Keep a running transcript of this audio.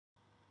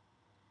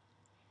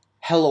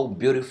Hello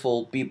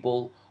beautiful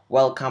people,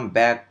 welcome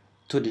back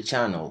to the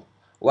channel.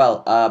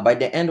 By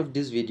the end of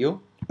this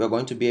video we're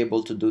going to be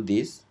able to do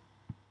this.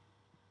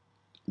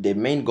 The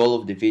main goal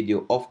of the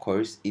video, of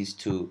course, is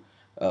to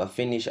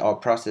finish our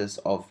process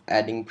of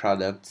adding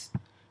products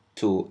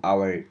to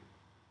our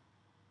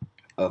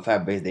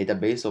firebase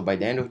database. So by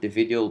the end of the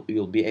video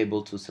you'll be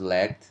able to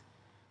select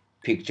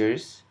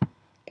pictures,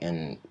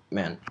 and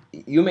man,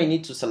 you may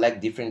need to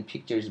select different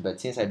pictures,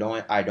 but since I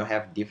don't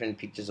have different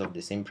pictures of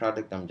the same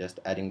product, I'm just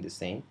adding the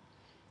same.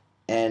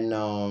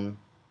 And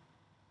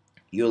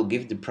you'll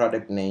give the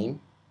product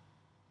name,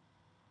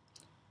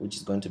 which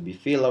is going to be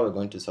filler. We're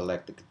going to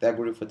select the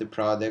category for the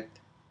product,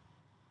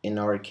 in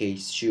our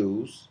case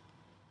shoes,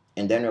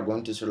 and then we're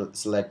going to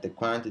select the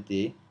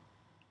quantity.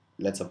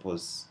 Let's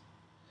suppose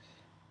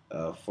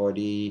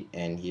 40,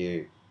 and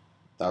here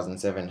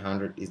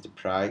 1700 is the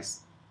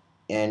price,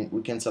 and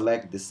we can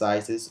select the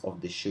sizes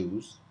of the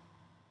shoes.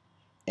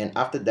 And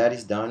after that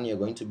is done, you're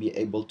going to be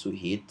able to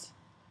hit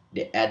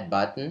the add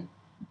button,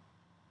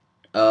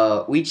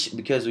 which,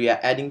 because we are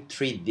adding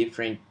three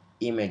different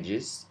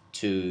images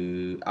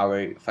to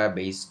our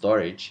firebase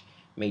storage,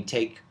 may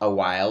take a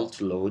while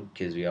to load,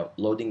 because we are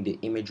loading the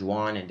image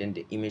 1 and then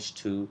the image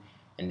 2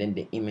 and then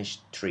the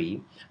image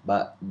 3.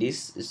 But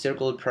this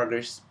circle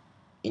progress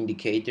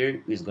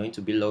indicator is going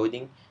to be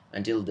loading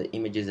until the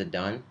images are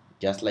done,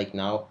 just like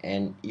now,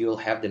 and you'll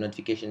have the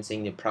notification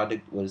saying the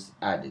product was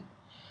added.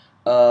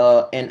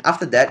 And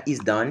after that is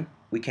done,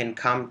 we can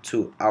come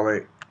to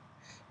our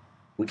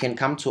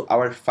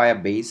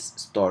firebase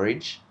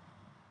storage.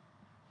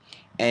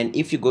 And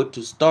if you go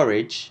to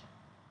storage,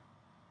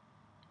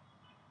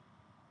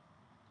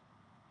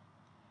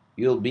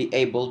 you'll be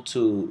able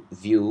to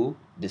view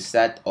the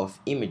set of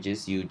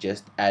images you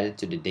just added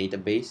to the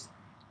database,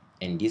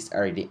 and these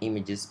are the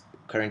images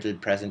currently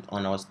present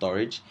on our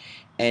storage.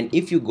 And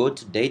if you go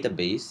to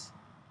database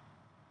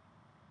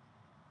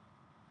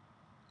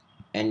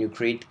and you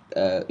click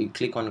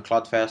on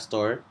Cloudflare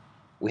store,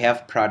 we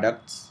have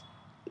products,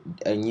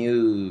 a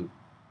new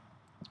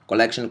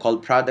collection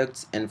called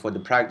products, and for the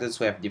products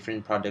we have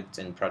different products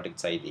and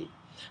products ID.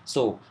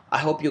 So I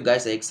hope you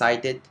guys are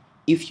excited.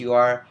 If you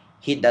are,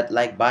 hit that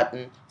like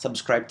button,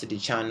 subscribe to the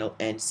channel,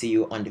 and see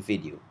you on the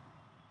video.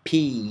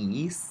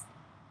 Peace.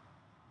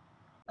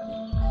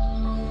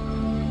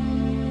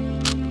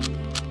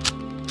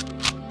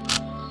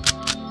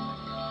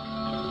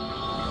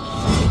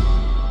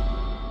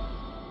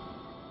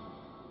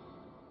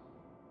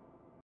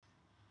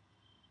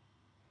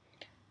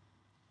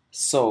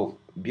 So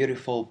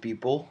beautiful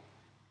people,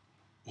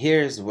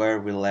 here's where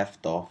we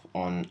left off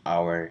on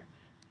our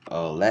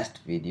last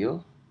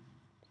video,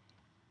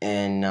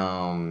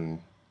 and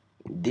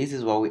this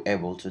is what we're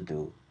able to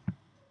do.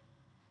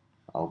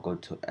 I'll go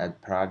to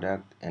add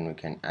product, and we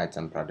can add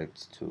some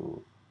products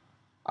to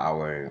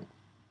our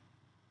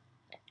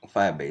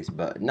firebase.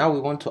 But now we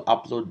want to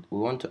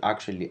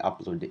actually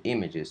upload the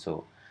images.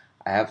 So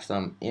I have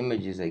some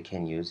images I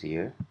can use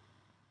here.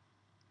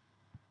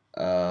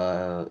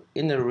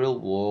 In the real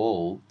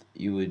world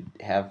you would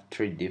have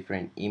three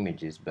different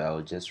images, but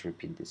I'll just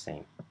repeat the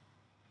same.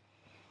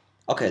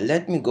 Okay,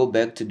 let me go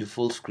back to the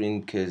full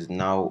screen, because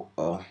now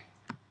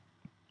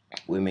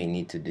we may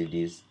need to do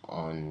this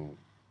on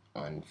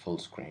full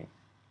screen.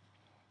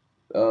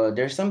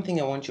 There's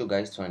something I want you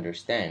guys to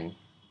understand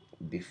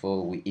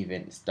before we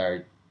even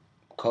start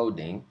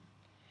coding,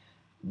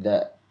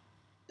 that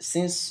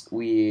since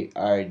we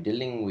are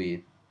dealing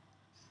with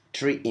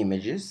three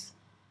images,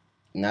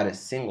 not a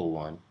single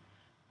one,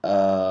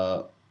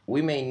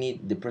 we may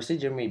need, the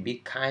procedure may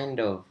be kind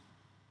of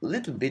a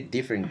little bit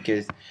different,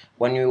 because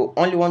when you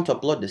only want to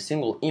upload a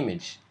single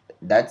image,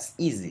 that's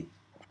easy.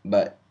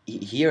 But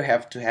here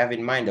have to have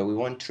in mind that we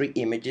want three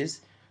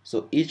images,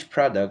 so each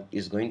product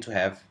is going to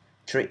have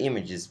three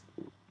images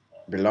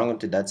belonging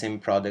to that same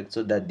product,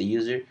 so that the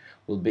user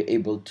will be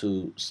able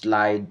to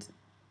slide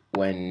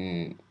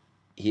when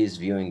he's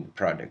viewing the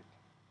product.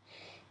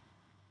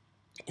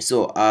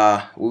 So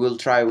we'll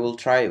try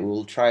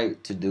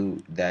to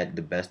do that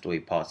the best way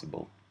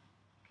possible.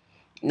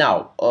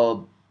 Now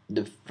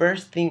the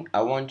first thing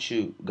I want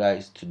you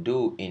guys to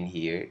do in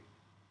here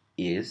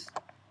is,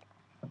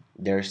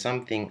 there's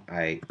something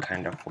I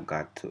kind of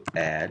forgot to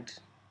add.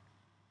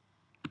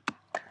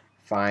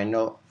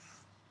 Final.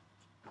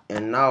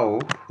 And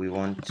now we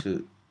want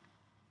to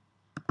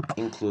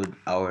include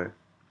our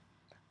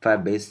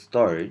firebase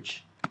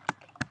storage,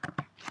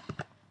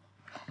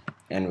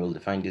 and we'll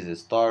define this as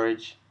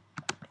storage,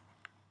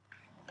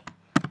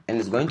 and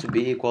it's going to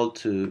be equal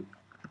to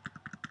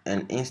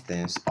an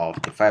instance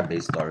of the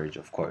firebase storage,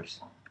 of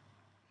course.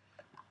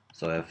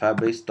 So a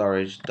firebase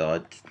storage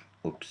dot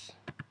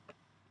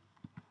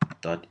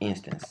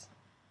instance.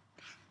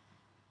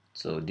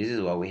 So this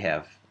is what we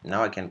have.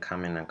 Now I can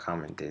come in and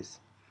comment this,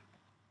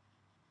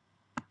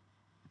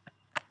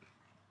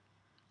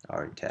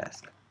 our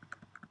task.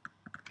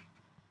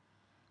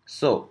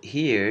 So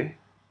here,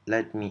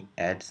 let me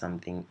add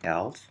something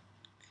else.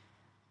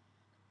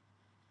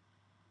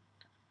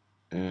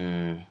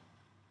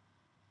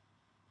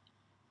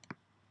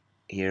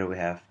 here we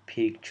have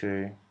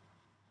picture.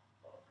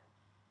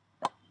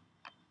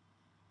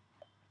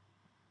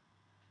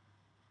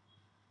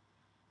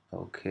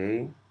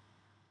 Okay,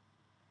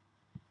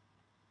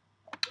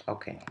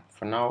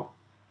 for now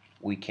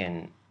we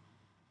can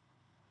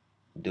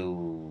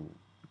do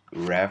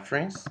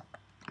reference.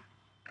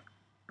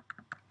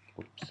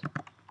 Oops.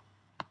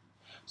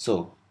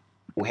 So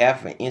we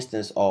have an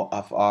instance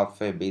of our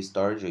firebase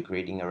storage. We're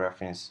creating a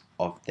reference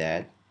of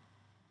that,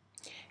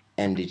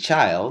 and the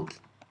child,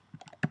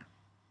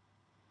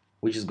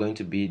 which is going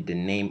to be the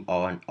name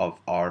of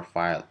our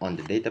file on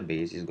the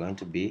database, is going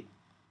to be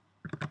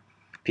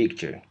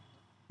picture.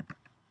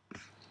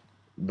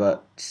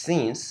 But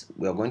since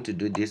we are going to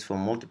do this for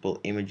multiple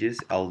images,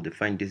 I'll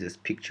define this as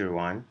picture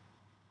 1,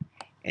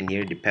 and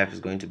here the path is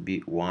going to be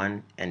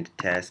 1 and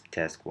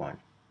task 1.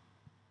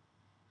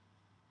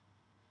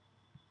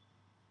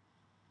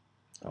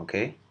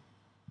 Okay,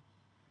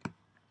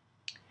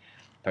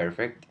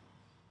 perfect.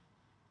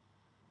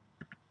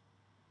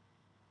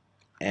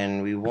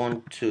 And we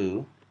want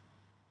to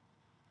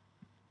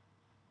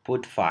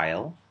put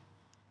file,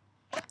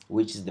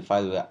 which is the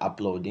file we are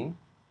uploading,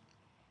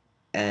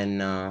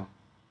 and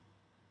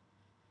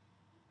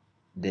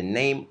the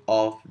name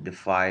of the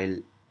file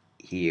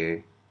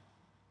here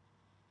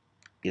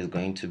is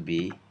going to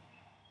be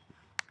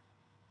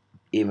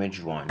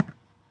image1.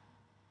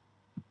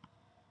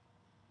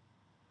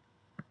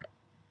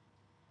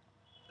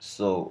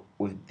 So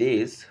with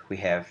this we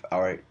have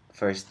our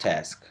first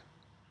task.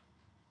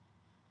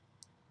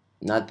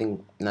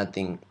 Nothing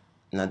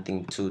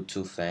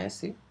too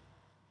fancy.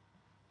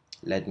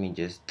 Let me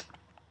just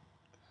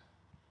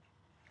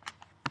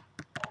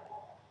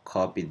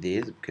copy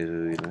this because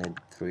we will need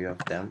 3 of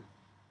them.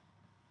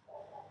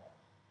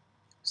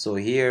 So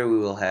here we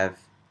will have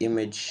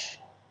image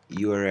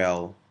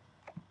URL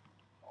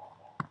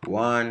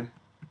 1,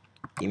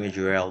 image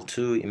URL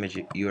 2, image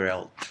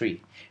URL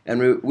 3,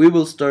 and we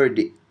will store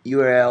the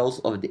URLs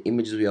of the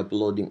images we are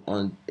uploading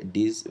on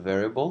these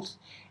variables.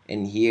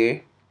 And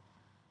here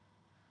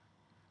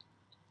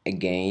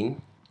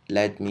again,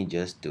 let me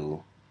just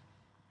do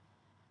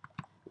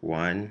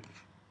 1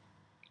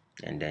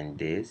 and then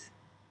this,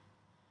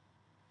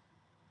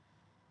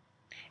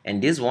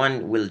 and this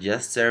one will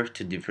just serve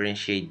to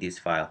differentiate this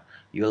file.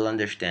 You'll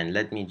understand.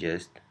 Let me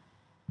just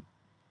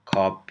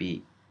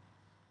copy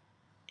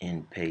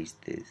and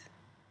paste this.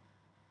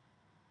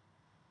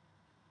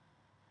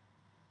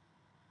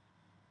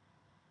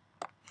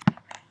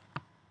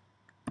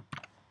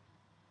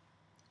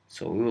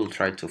 So we will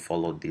try to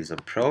follow this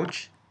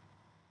approach.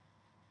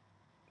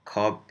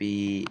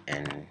 Copy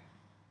and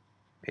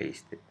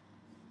paste it.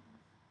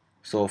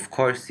 So of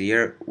course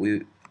here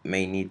we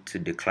may need to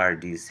declare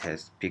this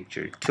as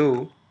picture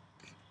 2,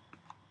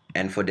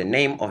 and for the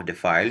name of the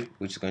file,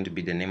 which is going to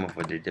be the name of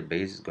our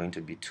database, is going to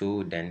be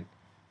 2. Then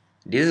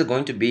this is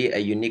going to be a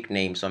unique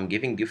name, so I'm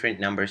giving different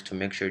numbers to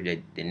make sure that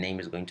the name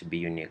is going to be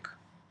unique.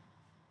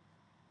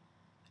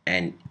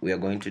 And we are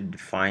going to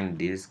define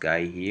this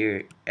guy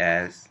here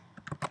as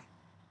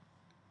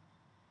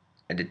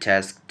the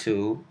task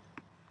 2,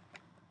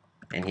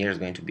 and here is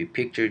going to be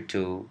picture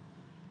 2,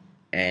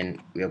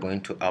 and we are going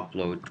to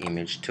upload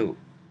image 2.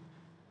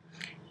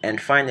 And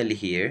finally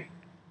here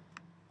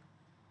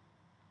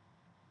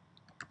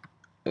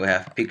we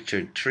have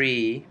picture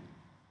 3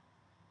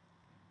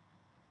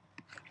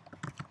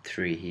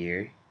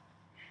 here,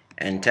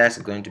 and task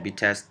is going to be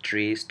task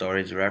 3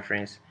 storage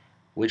reference.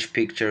 Which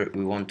picture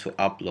we want to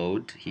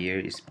upload here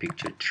is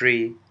picture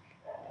 3,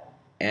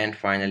 and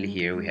finally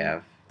here we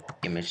have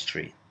image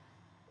 3.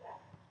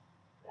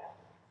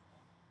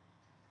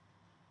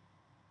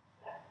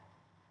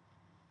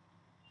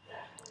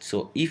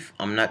 So if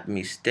I'm not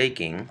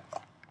mistaken,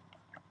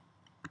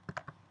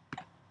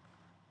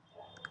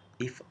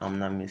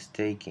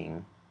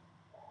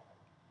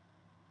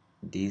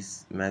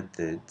 these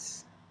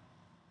methods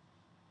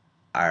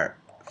are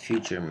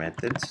future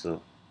methods,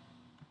 so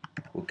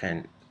we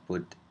can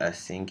put a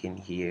sync in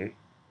here,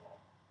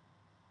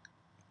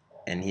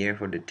 and here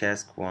for the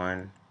task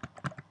 1,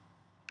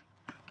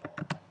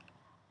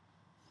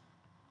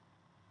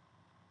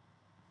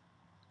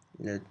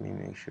 let me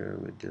make sure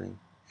we're doing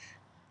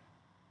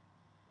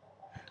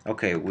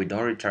okay. We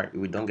don't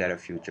get a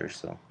future,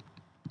 so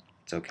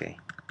it's okay.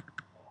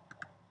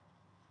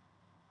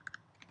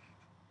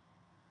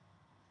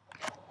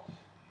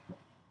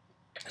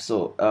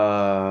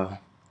 So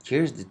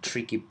here's the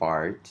tricky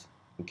part,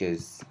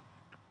 because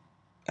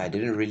I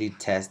didn't really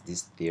test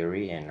this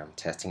theory, and I'm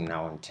testing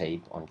now on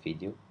tape, on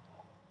video,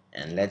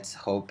 and let's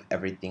hope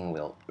everything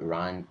will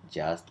run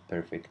just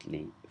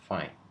perfectly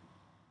fine.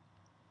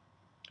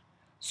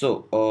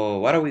 So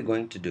what are we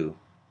going to do?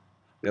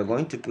 We are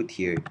going to put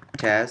here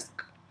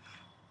task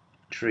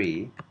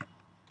 3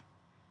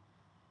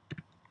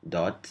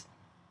 dot,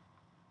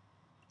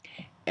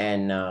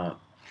 and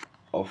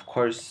of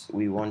course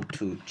we want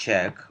to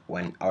check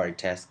when our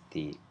task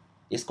T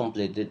is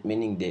completed,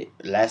 meaning the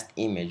last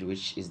image,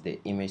 which is the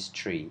image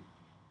 3,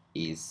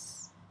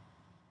 is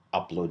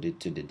uploaded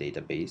to the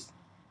database.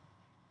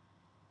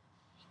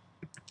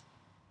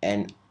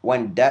 And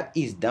when that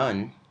is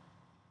done,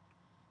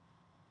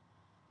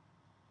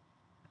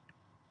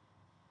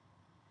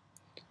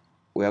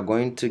 we are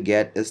going to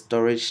get a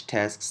storage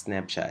task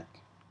snapshot.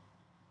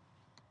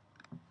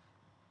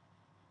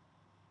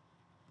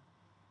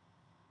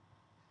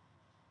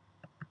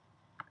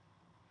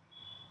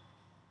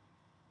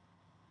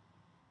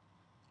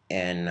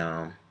 And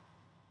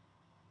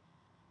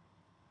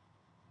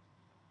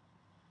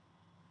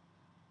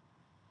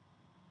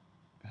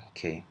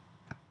okay,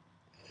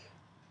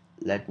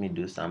 let me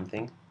do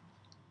something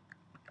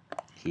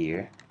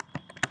here.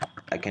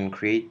 I can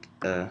create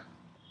a,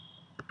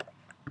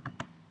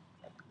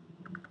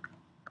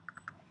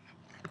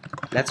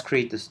 let's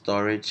create a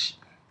storage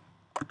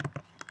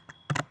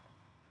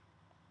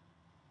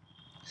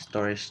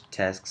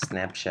task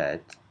snapshot,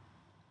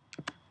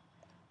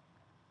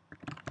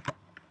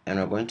 and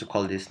we're going to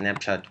call this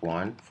snapshot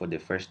 1 for the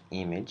first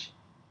image.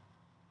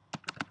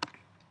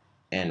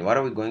 And what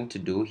are we going to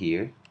do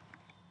here?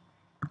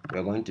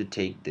 We're going to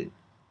take the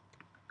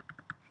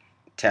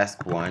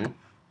task 1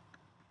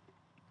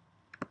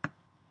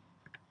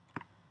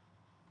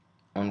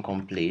 on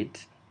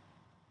complete,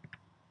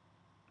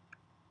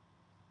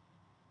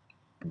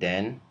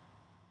 then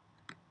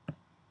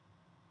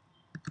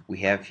we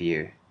have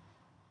here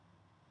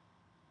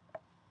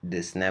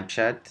the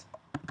snapshot,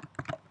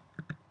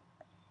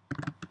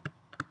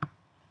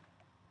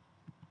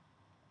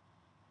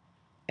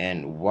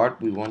 and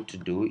what we want to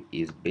do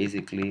is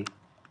basically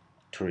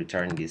to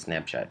return this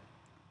snapshot.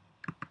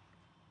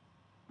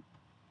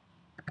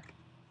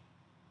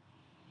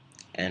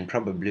 And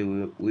probably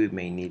we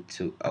may need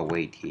to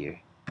await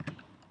here.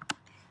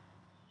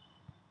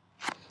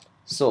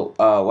 So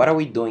what are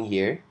we doing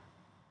here?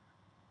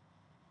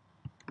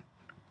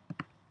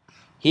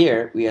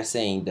 Here we are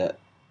saying that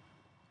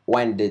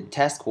when the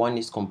task 1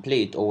 is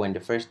complete, or when the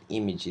first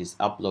image is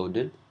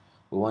uploaded,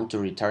 we want to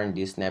return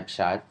this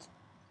snapshot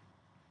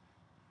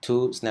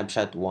to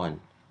snapshot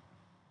 1.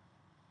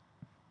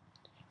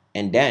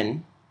 And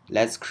then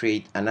let's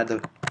create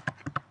another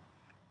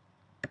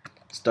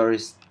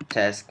storage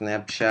task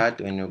snapshot,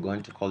 and we're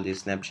going to call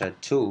this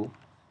snapshot 2,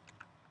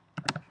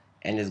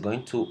 and it's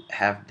going to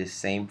have the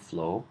same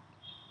flow.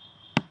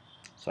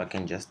 So I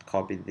can just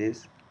copy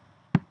this.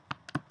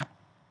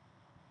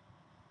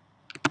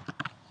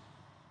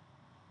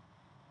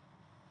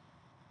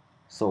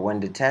 So when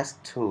the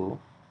task 2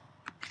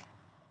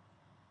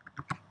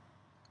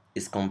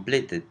 is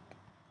completed,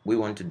 we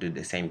want to do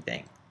the same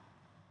thing.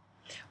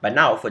 But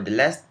now for the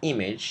last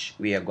image,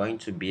 we are going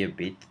to be a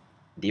bit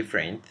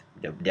different.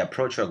 The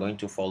approach we're going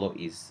to follow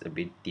is a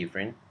bit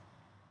different.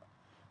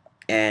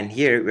 And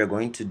here we're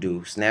going to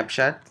do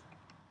snapshot,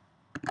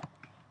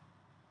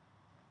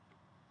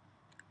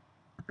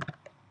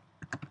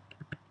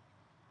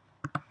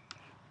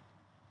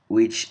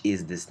 which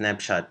is the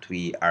snapshot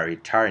we are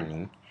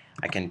returning.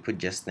 I can put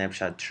just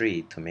snapshot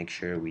 3 to make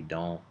sure we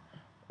don't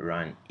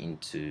run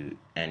into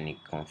any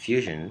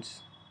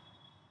confusions.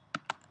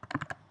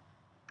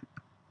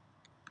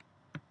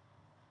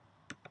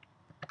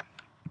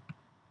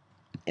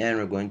 And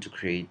we're going to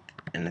create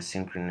an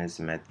asynchronous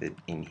method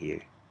in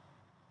here.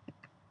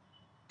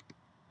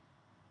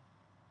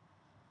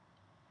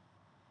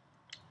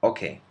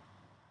 Okay,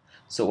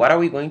 so what are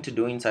we going to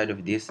do inside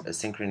of this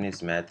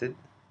asynchronous method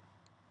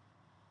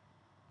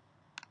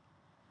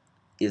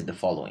is the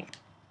following.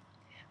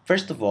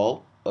 First of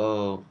all,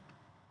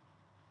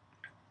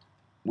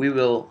 we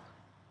will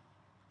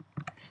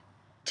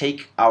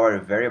take our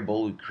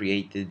variable we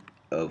created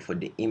for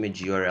the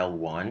image URL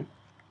 1,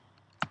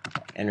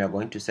 and we are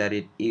going to set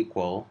it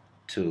equal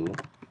to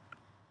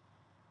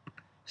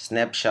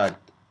snapshot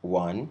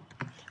 1.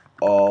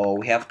 Or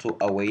we have to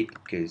await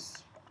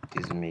because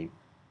we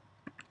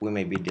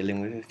may be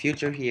dealing with a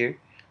future here.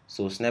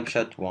 So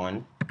snapshot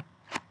 1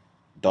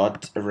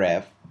 dot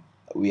ref,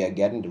 we are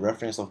getting the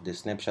reference of the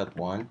snapshot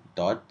 1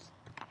 dot,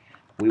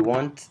 we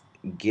want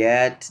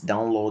get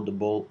download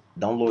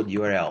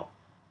URL.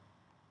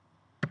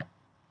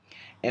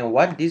 And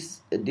what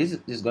this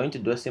is going to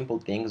do, a simple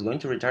thing, is going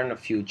to return a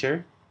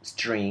future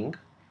string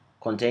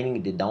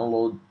containing the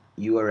download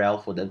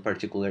URL for that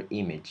particular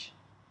image,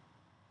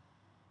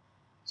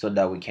 so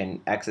that we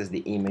can access the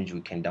image,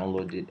 we can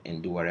download it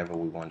and do whatever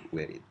we want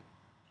with it.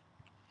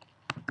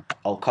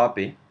 I'll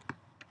copy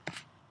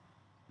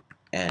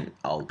and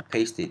I'll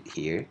paste it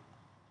here.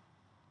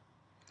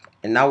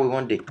 And now we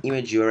want the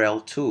image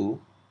URL 2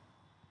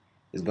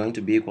 is going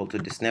to be equal to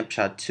the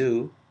snapshot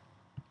 2,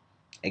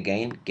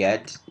 again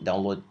get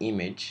download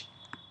image,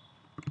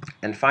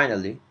 and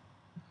finally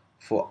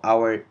for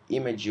our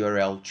image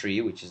URL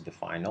 3, which is the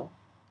final,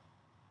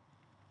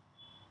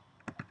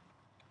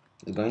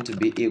 is going to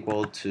be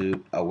equal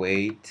to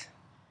await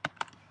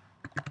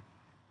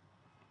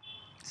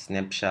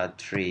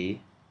snapshot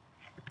 3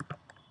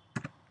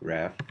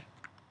 ref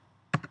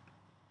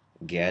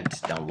get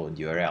download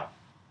URL.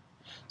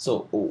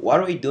 So what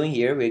are we doing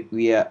here?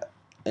 We are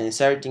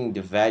inserting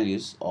the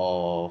values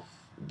of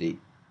the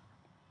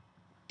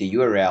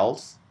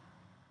URLs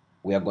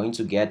we are going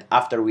to get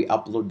after we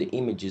upload the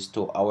images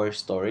to our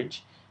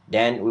storage,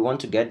 Then we want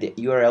to get the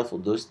URL for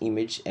those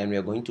images, and we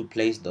are going to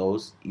place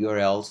those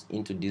URLs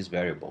into these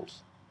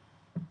variables.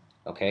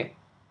 Okay,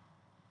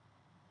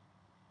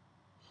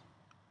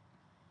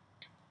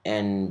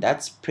 and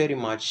that's pretty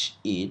much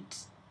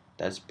it.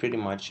 That's pretty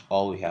much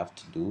all we have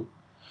to do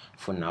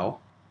for now.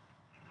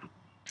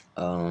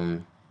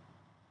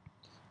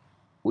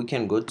 We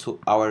can go to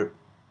our,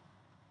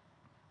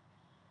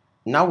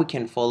 now we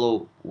can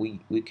follow, we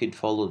could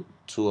follow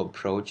two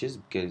approaches,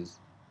 because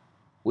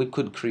we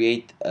could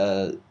create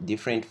a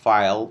different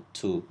file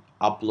to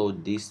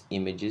upload these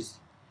images,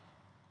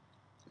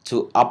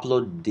 to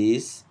upload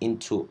this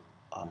into,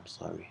 I'm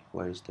sorry,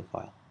 where is the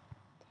file?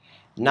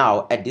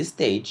 Now at this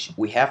stage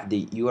we have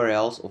the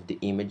URLs of the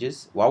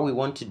images. What we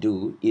want to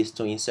do is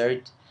to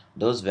insert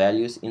those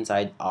values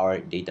inside our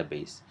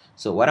database.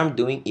 So what I'm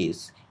doing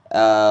is,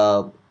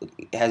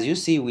 as you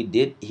see, we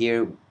did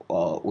here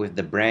with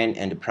the brand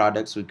and the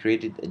products, we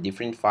created a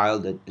different file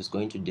that is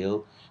going to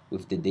deal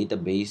with the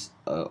database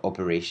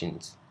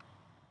operations.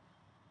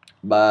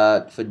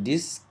 But for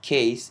this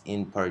case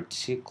in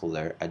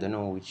particular, I don't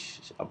know which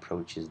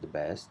approach is the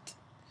best.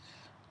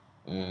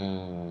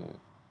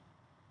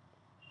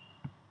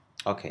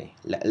 Okay,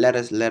 let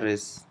us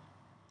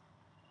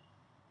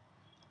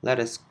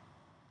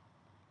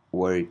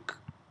work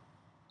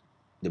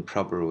the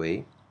proper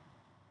way.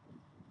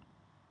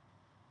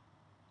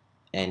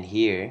 And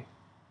here,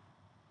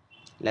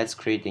 let's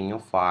create a new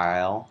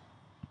file,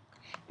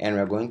 and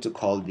we're going to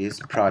call this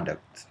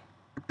product.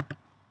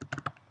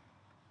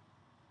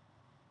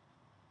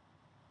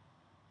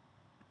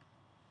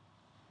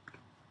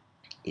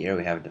 Here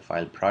we have the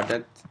file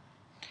product,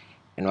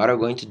 and what we're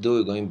going to do,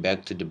 we're going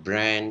back to the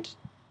brand,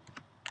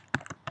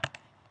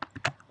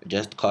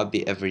 just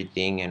copy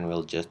everything, and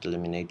we'll just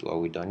eliminate what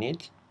we don't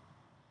need.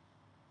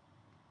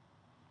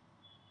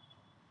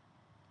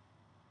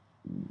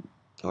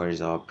 Where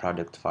is our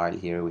product file?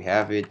 Here we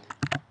have it.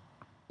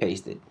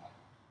 Paste it,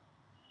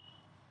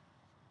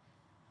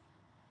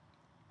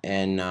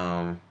 and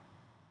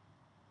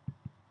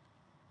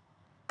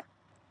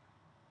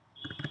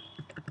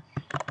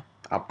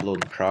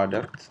upload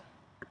product.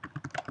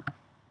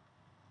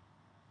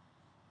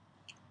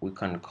 We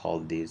can call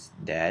this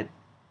that,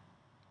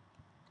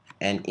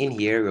 and in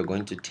here we're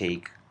going to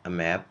take a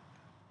map,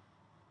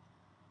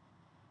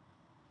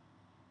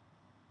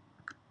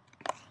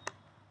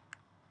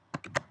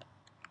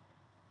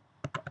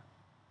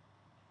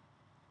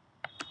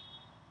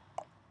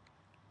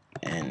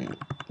 and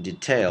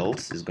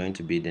details is going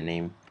to be the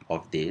name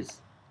of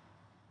this,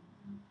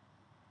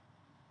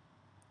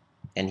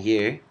 and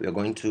here we are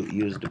going to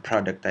use the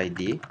product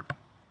ID.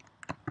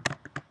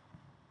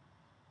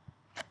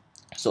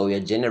 So we are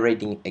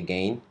generating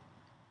again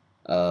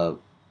an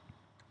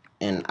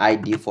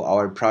ID for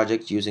our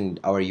project using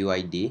our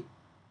UID.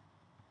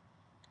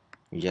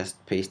 You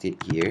just paste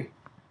it here.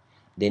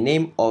 The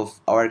name of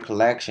our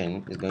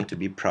collection is going to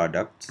be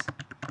products,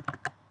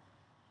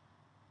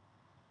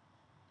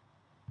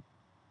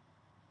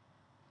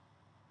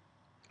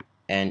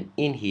 and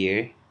in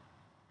here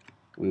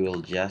we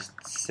will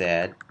just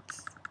set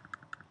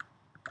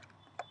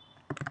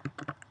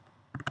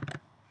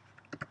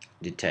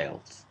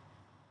details.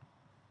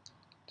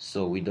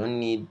 So we don't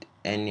need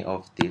any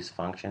of these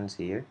functions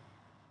here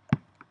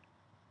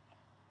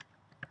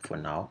for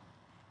now.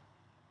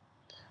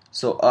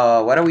 So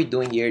what are we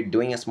doing here?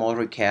 Doing a small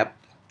recap.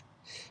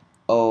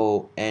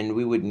 Oh, and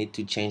we would need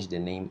to change the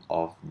name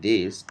of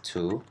this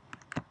to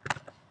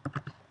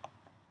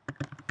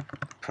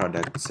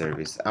product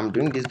service. I'm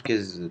doing this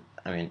because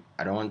I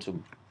don't want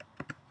to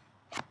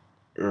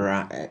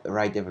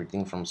write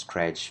everything from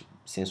scratch,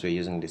 since we're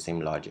using the same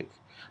logic.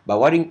 But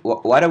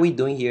what are we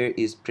doing here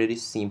is pretty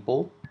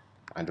simple.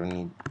 I don't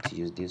need to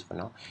use this for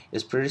now.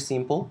 It's pretty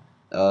simple.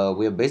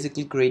 We are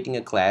basically creating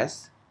a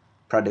class,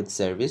 product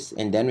service,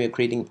 and then we're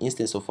creating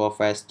instance of our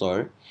file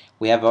store.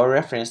 We have our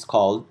reference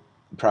called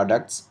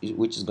products,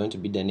 which is going to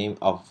be the name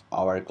of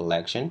our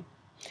collection,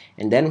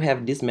 and then we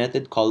have this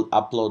method called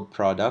upload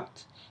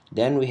product.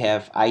 Then we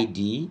have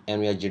ID,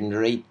 and we are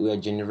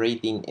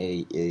generating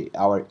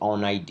our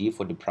own ID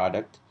for the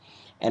product,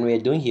 and we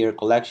are doing here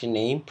collection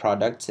name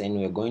products, and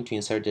we are going to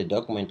insert a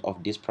document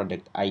of this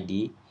product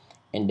ID,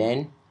 and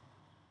then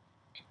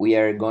we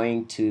are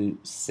going to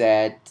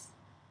set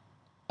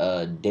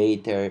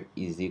data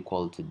is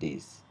equal to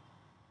this.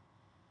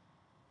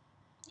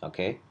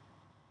 Okay,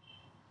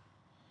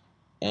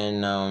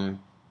 and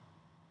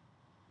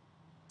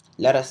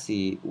let us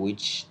see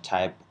which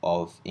type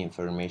of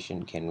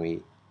information can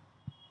we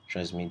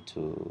transmit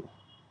to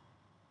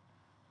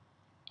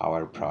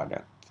our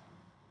product.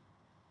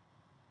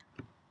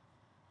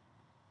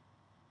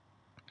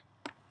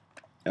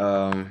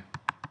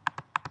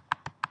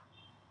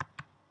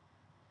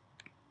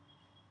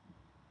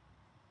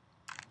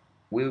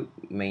 We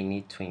may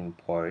need to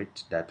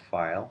import that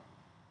file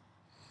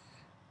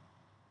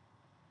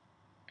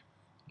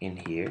in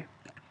here.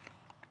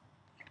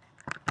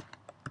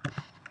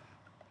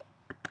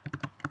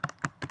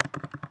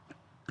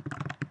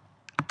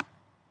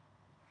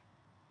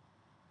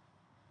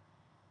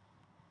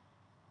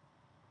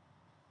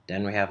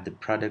 Then we have the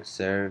product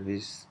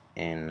service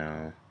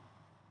and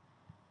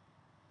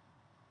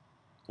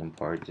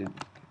imported.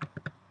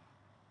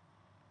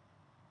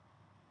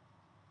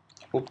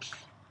 Oops,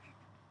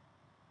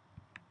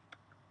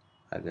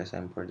 I guess I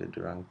imported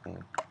the wrong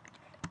thing.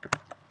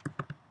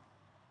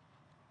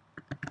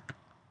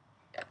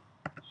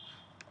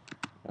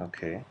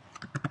 Okay.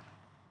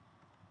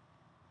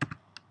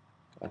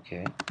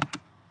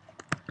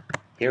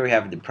 Here we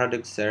have the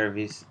product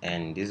service,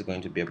 and this is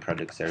going to be a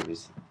product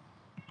service.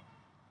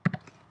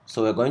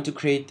 So we're going to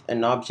create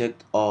an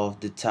object of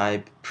the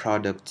type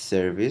product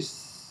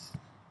service.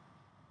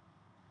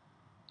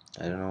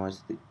 I don't know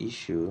what's the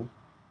issue.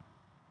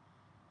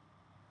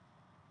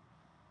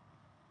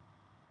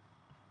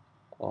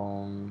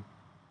 Oh,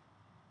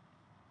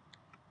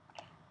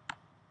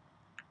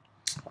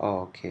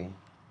 okay.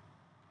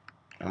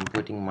 I'm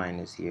putting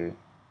minus here,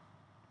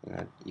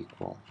 not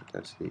equal.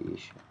 That's the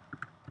issue.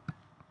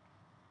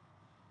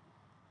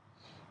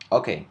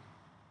 Okay.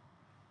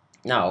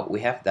 Now we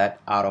have that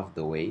out of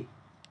the way.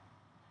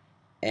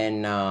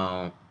 And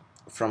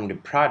from the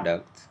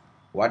product,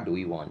 what do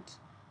we want?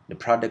 The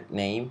product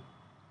name.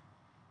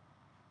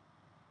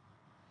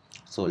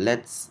 So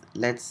let's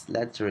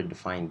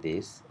redefine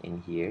this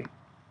in here.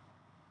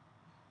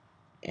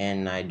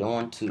 And I don't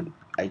want to,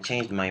 I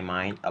changed my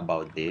mind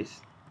about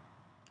this.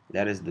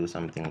 Let us do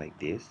something like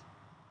this.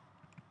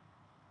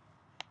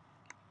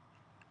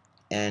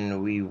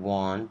 And we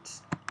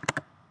want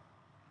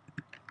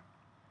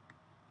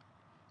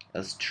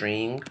a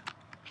string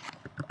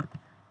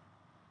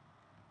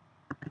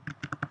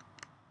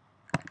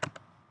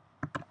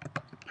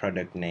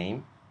product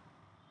name,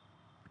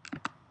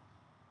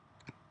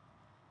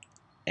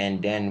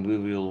 and then we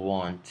will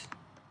want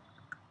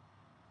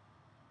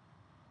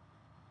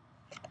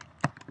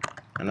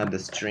another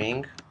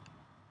string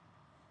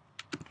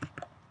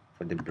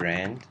for the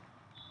brand,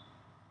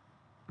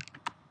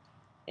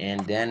 and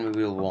then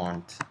we will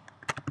want,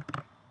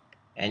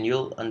 and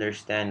you'll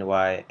understand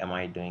why am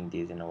I doing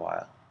this in a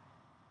while.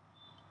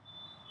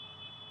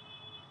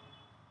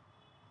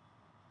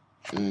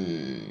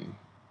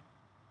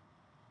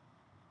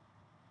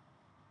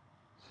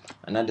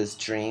 Another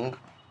string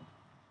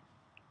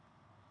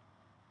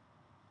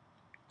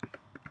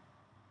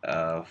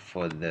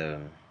for the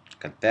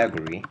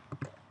category,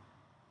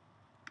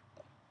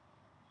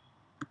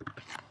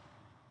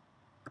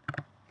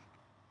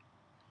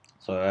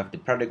 so I have the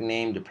product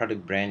name, the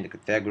product brand, the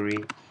category,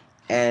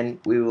 and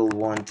we will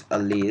want a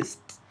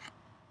list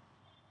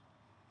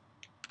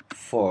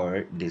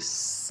for the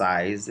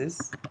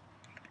sizes,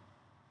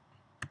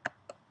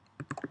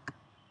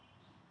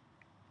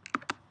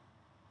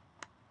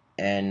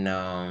 and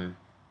a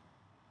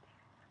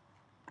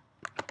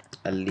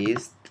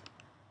list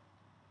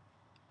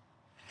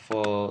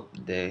for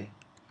the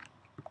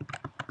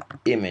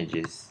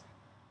images.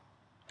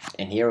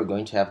 And here we're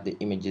going to have the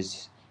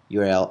images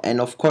URL,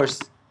 and of course,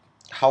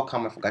 how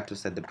come I forgot to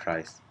set the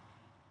price?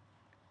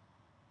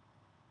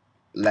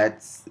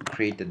 Let's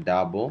create a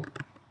double,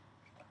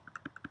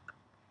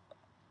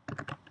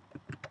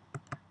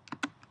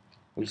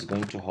 which is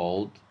going to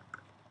hold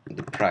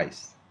the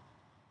price.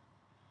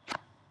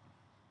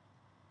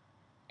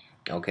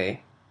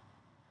 Okay.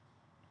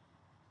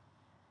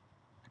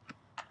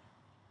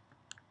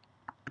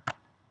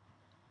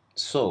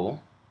 So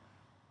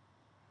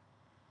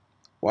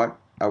what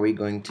are we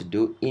going to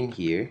do in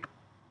here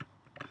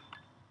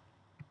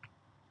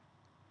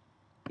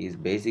is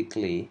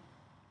basically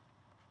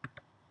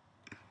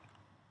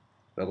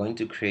we're going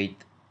to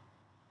create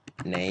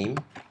name,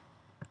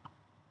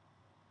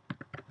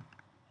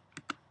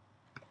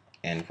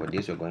 and for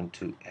this we're going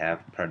to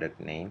have product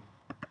name.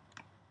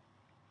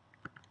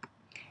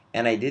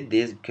 And I did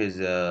this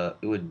because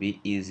it would be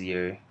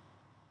easier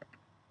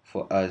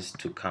for us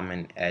to come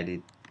and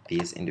edit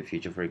this in the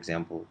future. For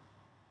example,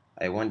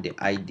 I want the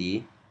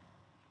ID,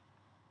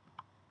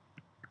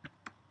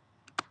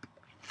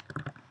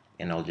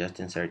 and I'll just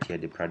insert here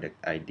the product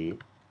ID.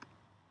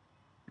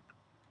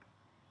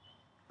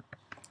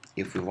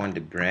 If we want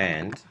the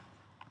brand,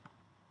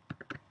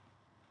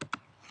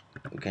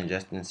 we can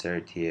just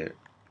insert here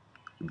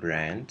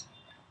brand,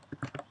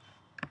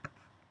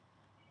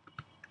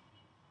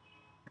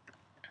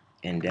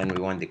 and then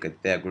we want the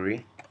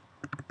category,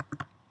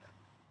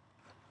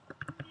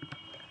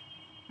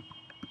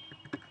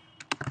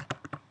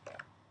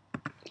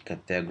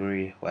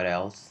 what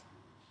else?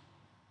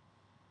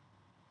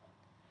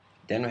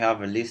 Then we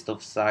have a list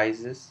of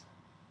sizes.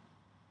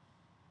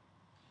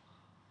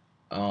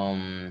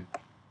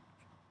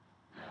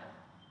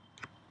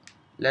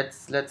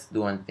 Let's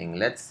do one thing.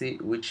 Let's see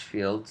which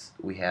fields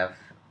we have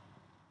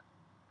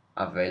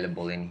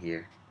available in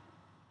here.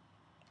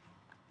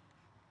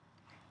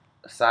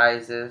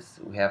 Sizes,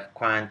 we have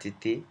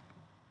quantity,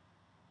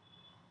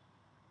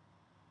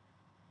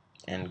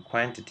 and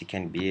quantity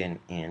can be an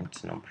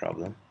int, no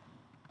problem.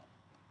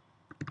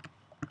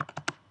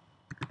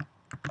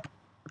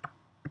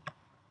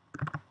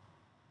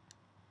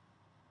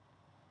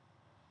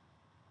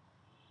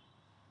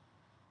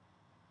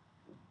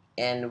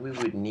 And we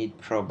would need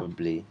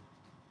probably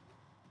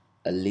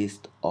a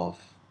list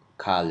of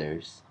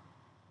colors.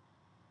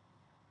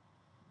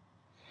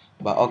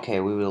 But okay,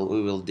 we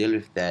will deal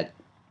with that,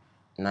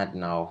 not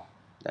now.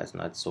 That's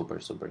not super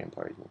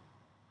important.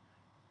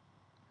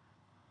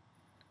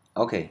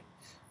 Okay,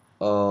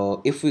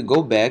 if we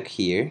go back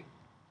here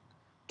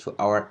to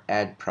our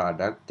add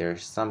product,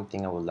 there's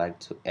something I would like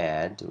to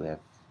add. We have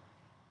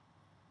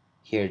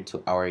here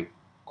to our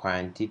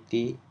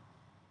quantity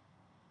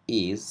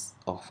is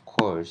of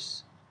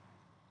course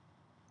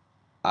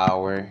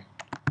our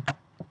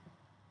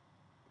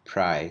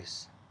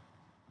price.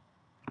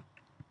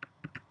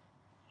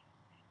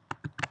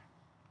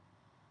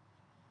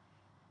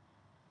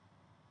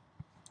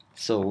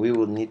 So we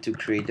will need to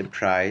create a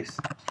price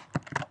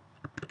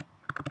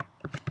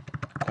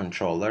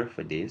controller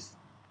for this,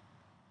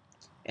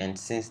 and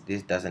since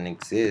this doesn't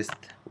exist,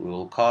 we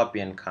will copy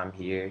and come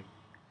here,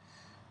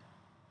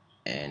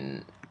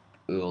 and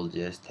we will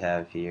just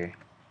have here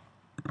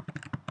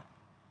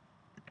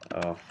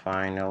a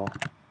final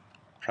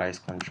price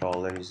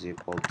controller is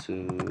equal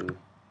to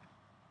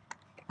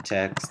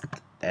text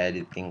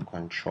editing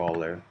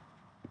controller.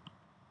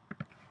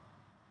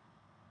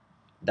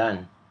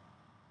 Done.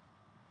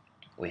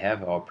 We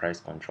have our price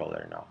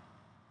controller now,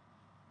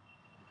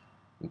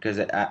 because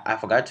I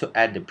forgot to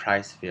add the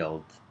price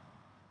field,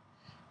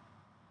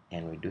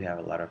 and we do have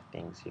a lot of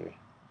things here,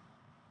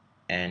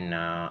 and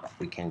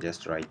we can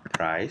just write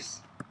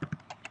price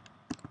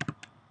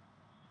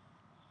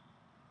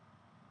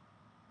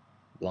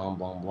blah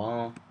blah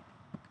blah.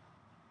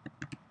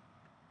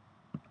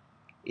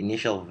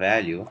 Initial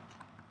value,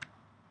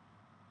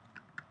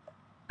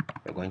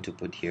 we're going to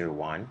put here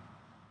 1,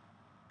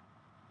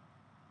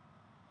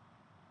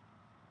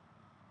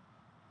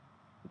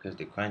 because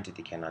the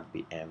quantity cannot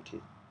be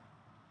empty.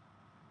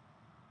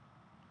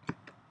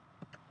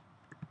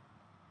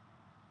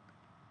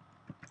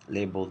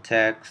 Label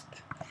text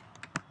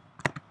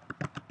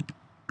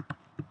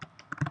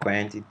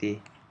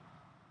quantity,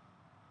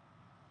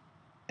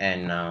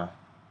 and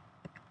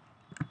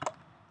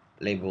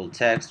label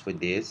text for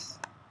this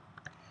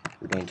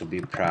is going to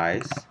be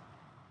price,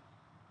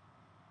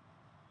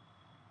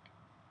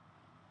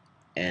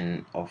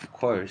 and of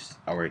course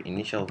our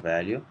initial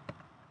value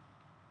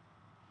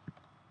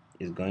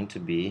is going to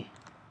be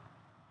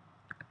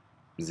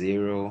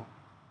 0.00.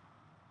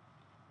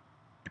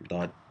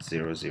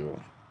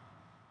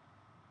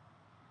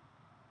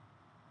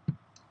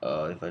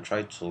 If I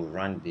try to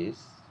run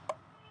this,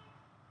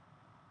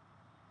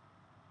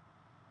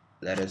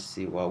 let us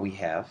see what we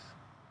have.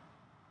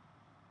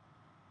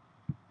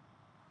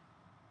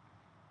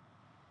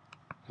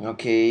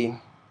 Okay,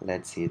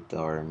 let's hit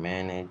our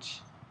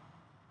manage.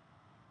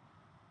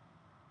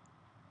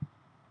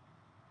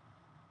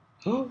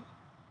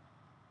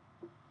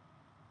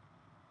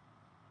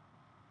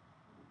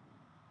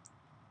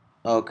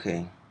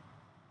 Okay,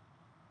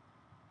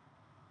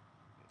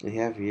 we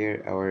have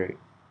here our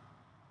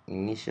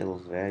initial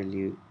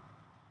value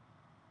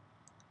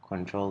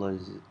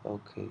controllers.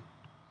 Okay,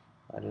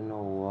 I don't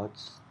know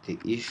what's the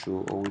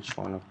issue or which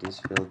one of these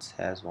fields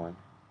has one,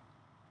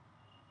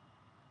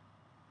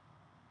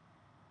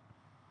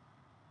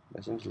 but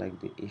it seems like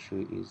the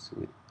issue is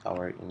with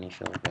our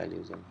initial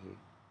values in here.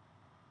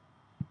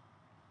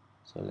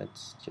 So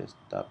let's just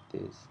stop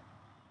this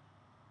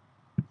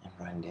and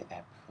run the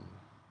app for me.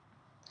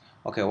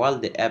 Okay, while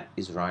the app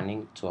is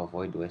running, to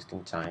avoid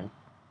wasting time,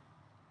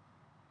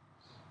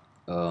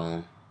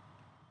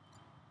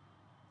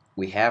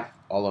 we have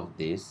all of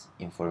this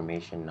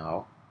information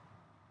now,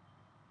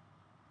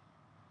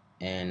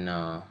 and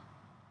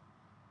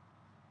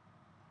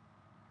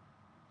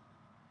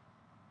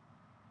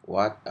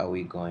what are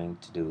we going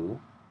to do?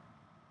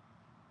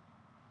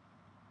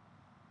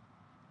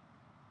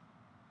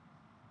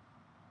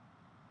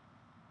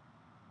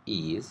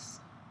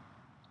 Is,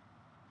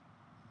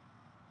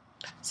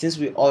 since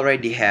we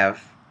already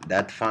have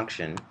that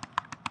function,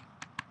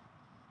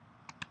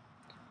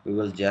 we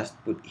will just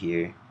put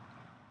here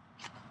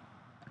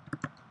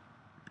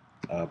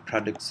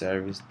product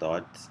service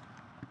dot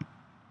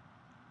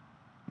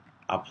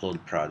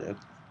upload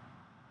product,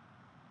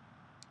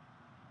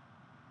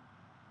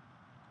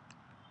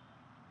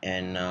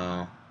 and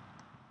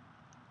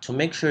to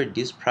make sure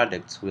these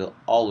products will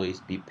always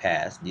be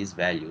passed, these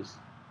values,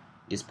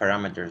 these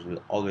parameters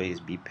will always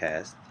be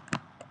passed,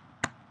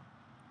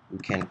 we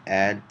can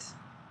add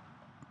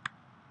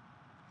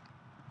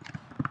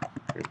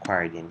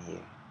required in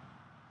here.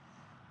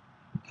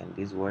 Can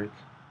this work?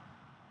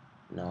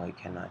 No, it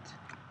cannot.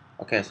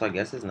 Okay, so I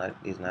guess it's not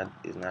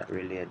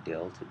really a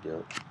deal to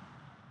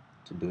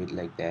do it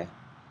like that,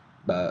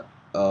 but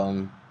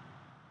I'm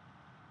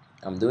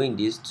doing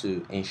this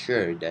to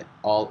ensure that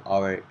all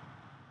our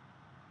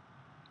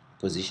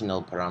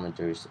positional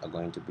parameters are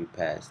going to be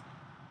passed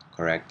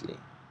correctly.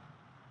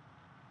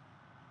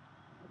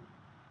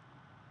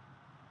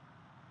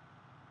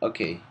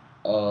 Okay,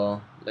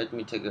 let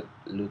me take a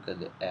look at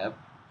the app,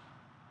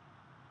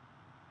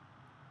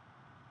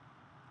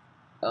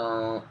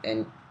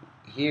 and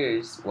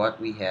here's what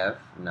we have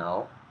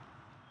now.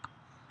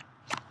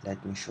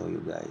 Let me show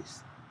you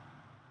guys.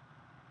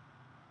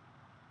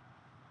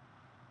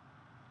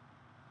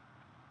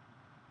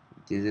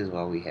 This is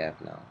what we have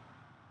now.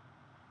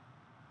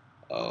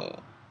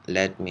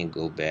 Let me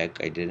go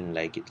back. I didn't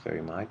like it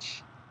very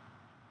much.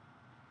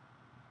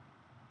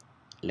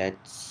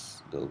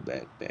 Let's go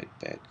back.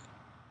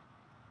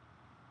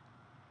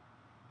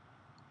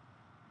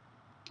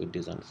 Put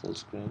this on full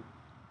screen.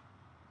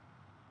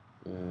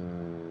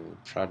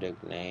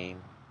 Product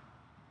name.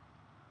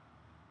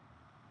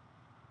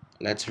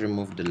 Let's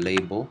remove the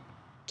label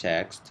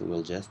text.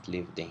 We'll just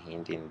leave the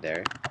hint in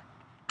there.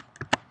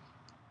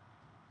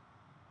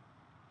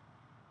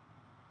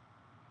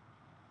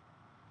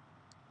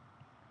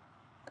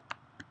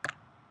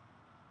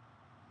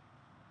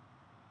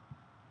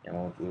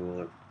 And we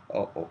will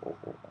oh.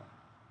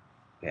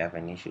 We have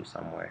an issue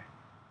somewhere.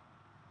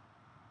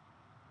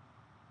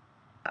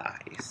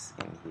 It's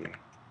in here.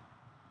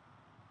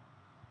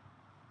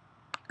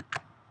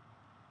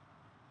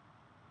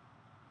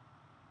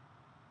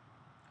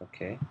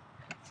 Okay.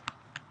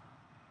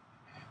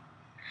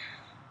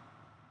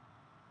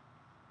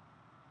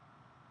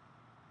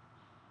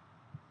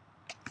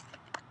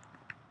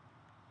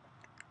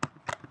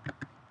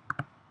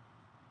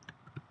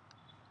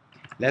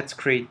 Let's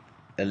create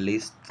a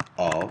list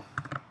of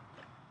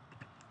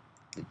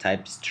the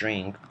type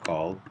string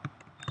called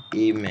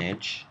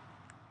image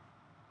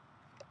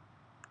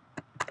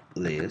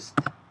list,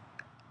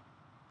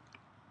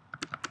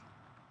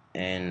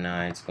 and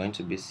it's going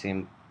to be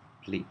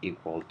simply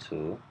equal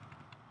to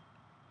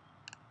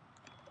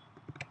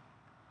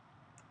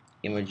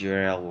image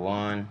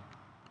URL1,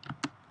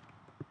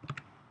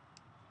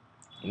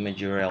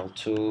 image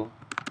URL2,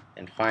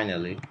 and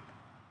finally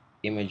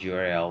image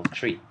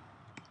URL3.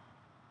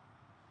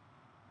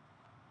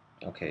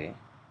 Okay,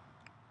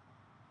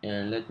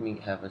 and let me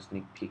have a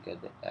sneak peek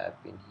at the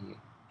app in here.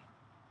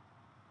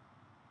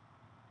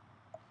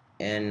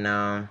 And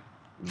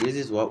this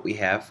is what we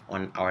have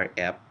on our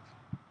app,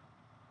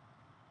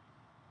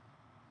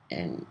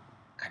 and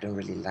I don't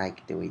really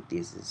like the way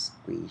this is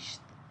squished.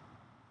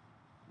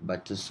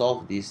 But to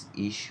solve this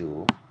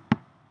issue,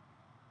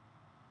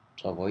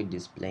 to avoid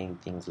displaying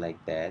things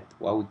like that,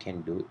 what we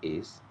can do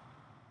is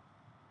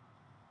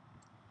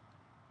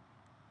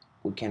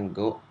we can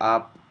go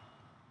up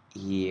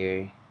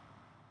here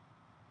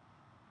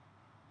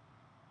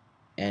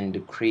and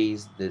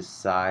decrease the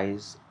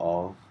size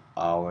of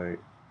our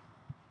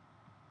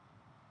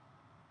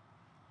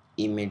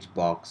image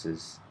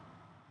boxes.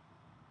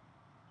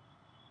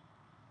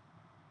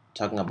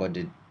 Talking about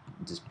the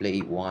display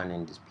 1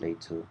 and display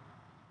 2.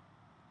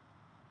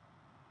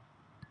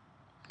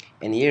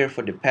 And here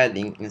for the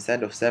padding,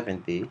 instead of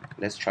 70,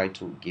 let's try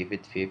to give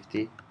it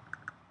 50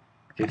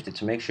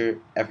 to make sure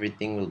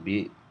everything will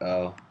be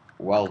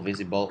well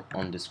visible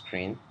on the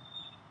screen.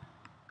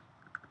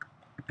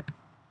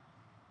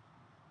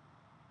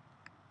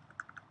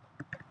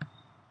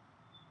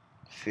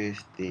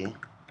 50.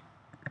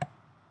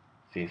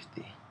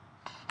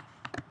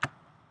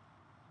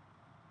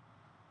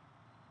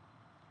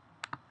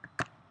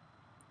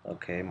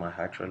 Okay, my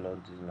heart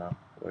reload is not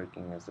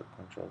working as a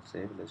control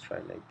save. Let's try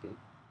like this.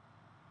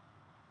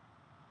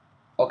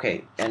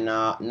 Okay, and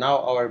now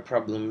our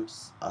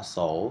problems are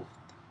solved,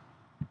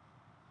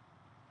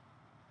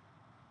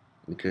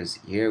 because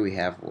here we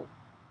have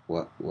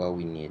what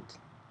we need.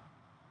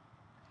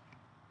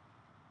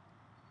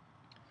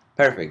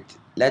 Perfect.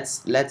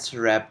 Let's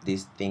wrap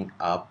this thing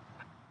up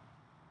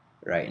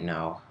right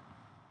now.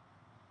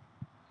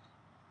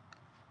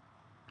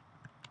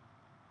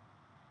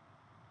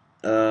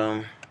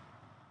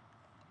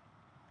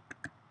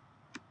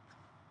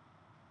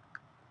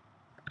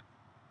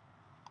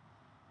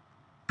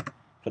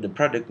 For the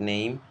product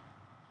name,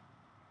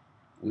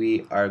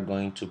 we are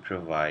going to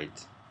provide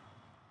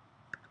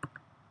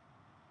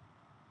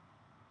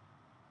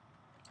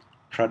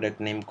product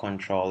name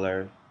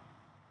controller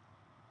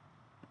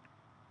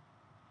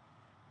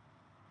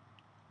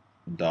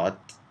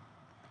dot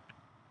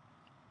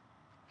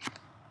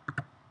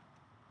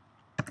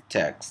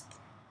text.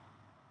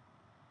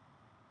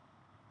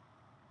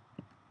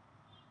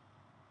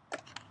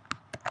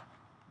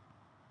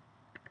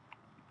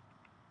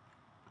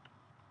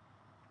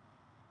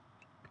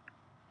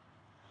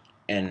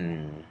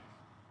 And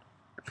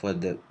for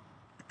the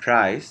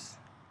price,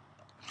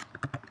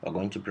 we're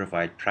going to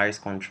provide price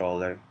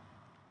controller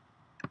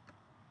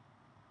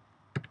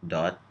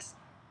dot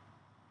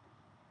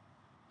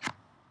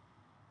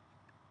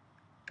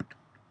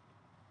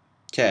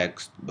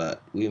text,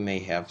 but we may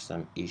have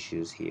some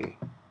issues here.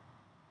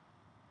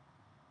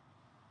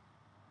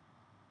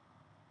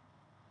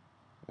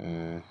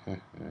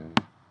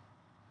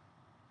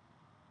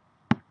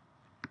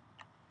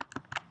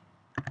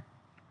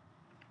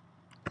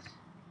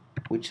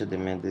 Which of the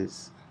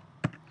methods?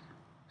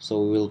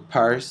 So we will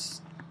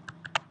parse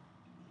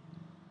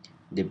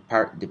the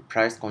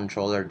price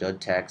controller dot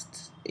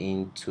text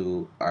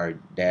into our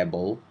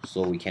double,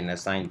 so we can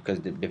assign,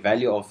 because the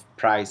value of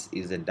price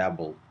is a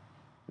double,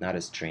 not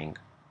a string.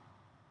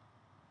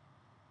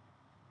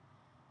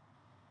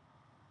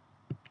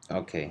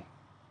 Okay,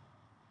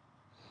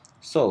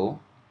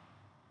 so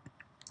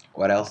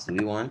what else do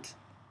we want?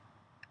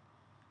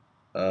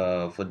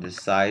 For the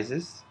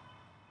sizes,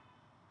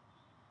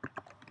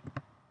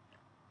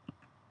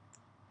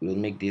 we'll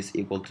make this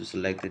equal to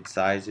selected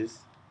sizes.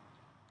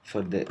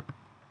 For the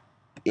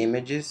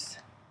images,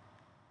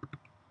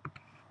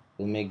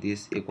 we'll make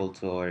this equal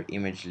to our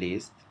image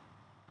list.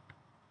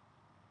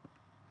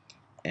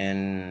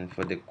 And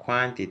for the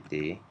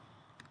quantity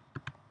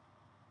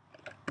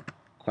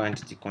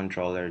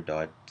controller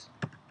dot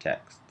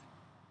text.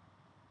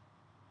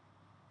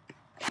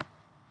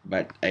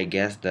 But I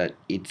guess that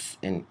it's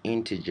an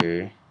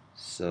integer,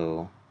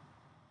 so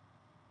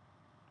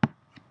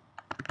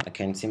I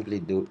can simply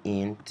do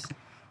int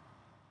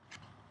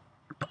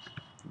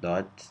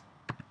dot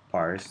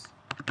parse,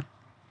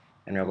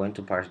 and we're going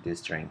to parse this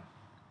string.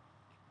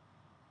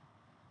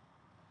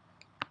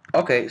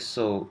 Okay,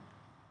 so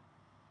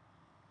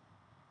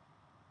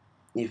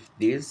if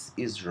this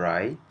is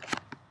right,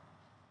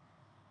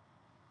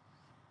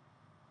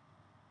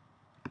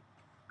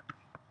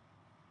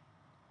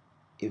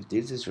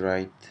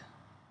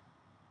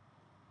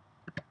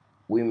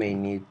 we may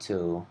need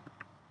to,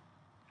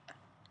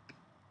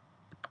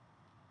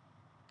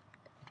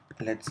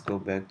 let's go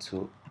back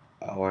to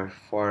our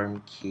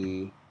form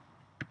key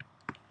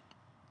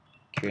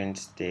current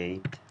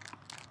state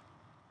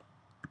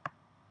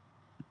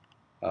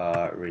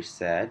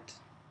reset,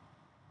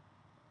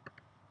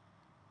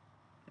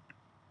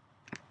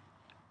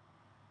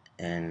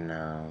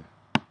 and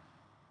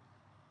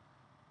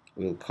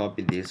we'll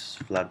copy this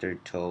Flutter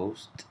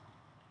toast,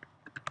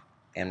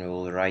 and we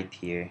will write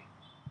here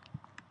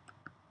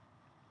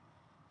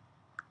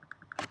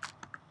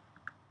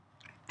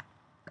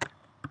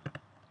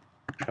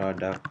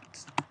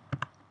product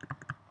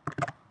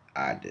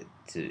added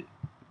to.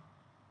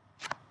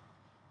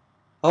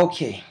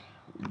 Okay,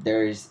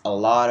 there's a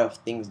lot of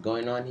things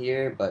going on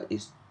here, but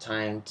it's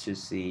time to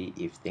see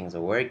if things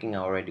are working. I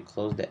already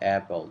closed the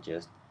app. I'll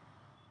just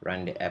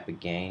run the app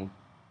again,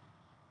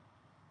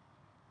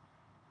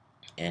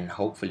 and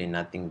hopefully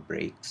nothing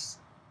breaks,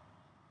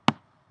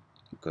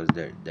 because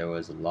there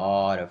was a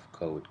lot of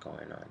code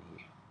going on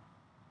here.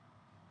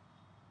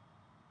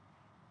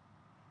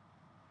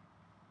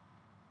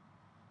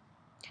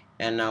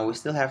 And now we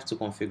still have to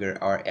configure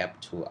our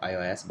app to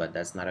iOS, but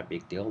that's not a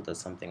big deal. That's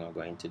something we're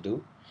going to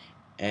do.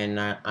 And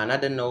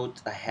another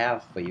note I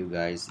have for you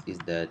guys is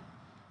that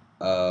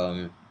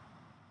I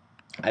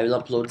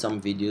will upload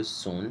some videos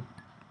soon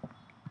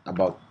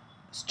about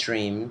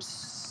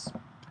streams,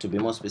 to be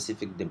more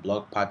specific, the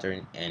block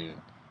pattern and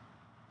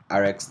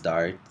RX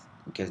Dart,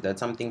 because that's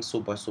something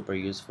super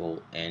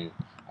useful, and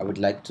I would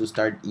like to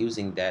start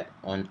using that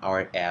on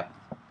our app,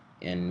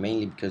 and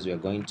mainly because we are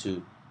going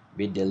to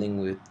be dealing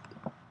with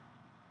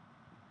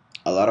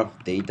a lot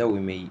of data. We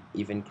may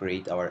even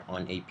create our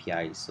own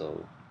API,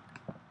 so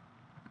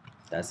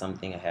that's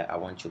something I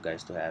want you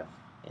guys to have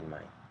in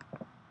mind.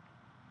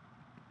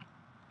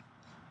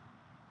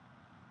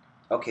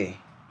 Okay,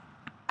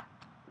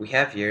 we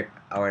have here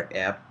our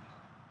app.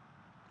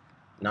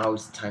 Now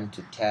it's time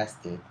to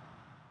test it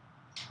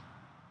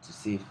to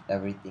see if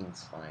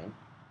everything's fine.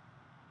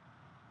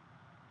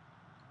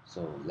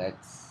 So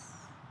let's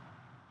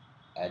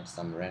add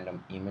some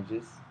random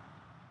images.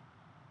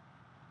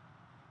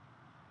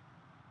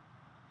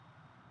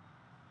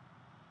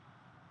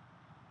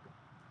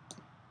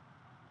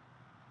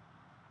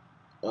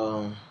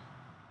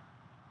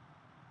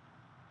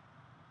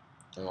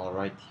 And I'll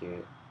write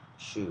here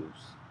shoes.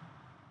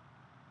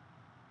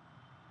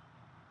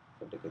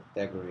 For the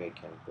category, I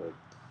can put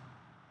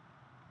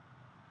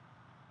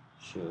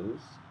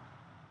shoes.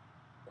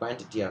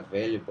 Quantity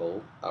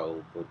available, I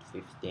will put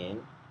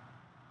 15.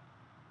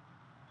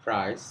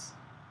 Price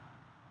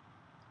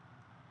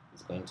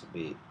is going to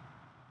be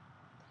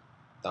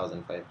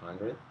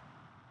 1,500.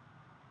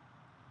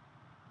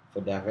 For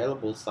the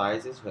available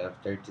sizes, we have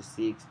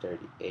 36,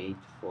 38,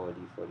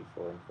 40,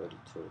 44, and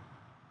 42.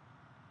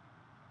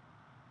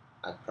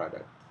 Add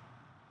product.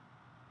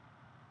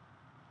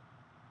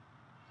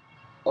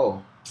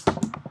 Oh,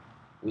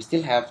 we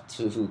still have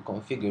to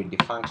configure the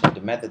function,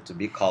 the method to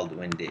be called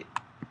when the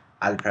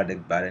add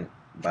product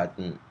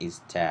button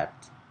is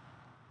tapped.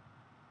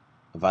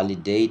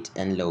 Validate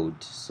and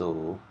load.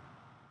 So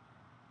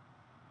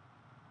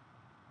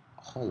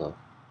hold up,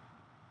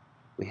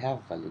 we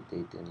have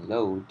validate and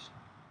load.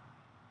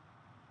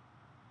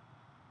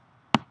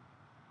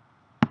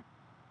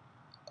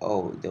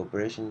 Oh, the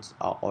operations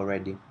are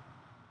already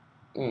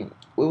we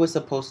were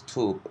supposed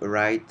to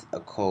write a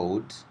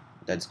code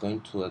that's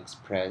going to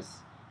express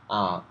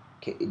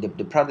okay,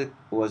 the product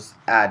was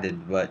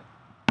added, but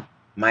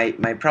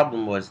my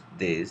problem was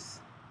this.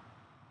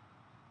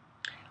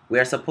 We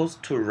are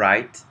supposed to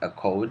write a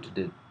code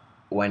that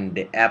when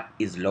the app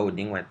is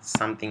loading, when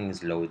something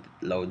is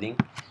loading,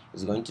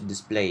 is going to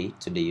display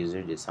to the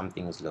user that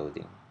something is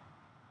loading.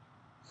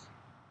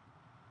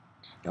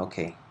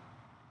 Okay,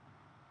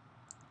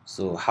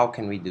 so how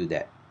can we do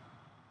that?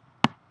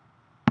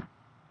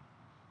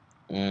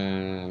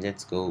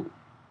 Let's go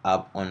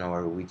up on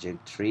our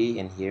widget tree,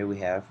 and here we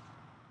have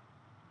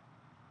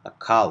a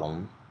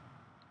column.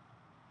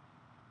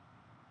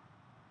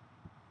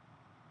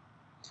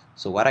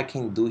 So what I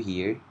can do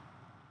here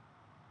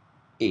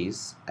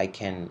is I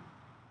can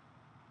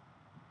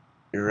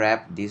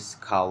wrap this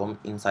column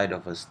inside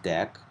of a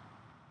stack,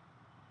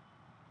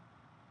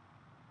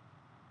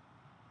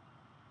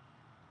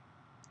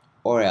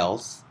 or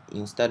else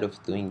instead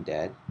of doing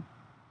that,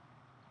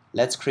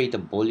 let's create a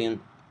boolean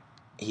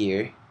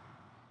here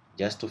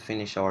just to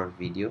finish our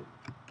video.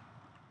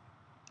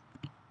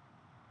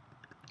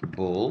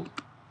 Bool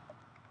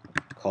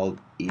called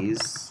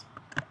is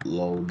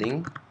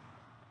loading,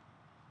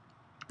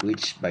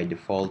 which by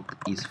default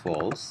is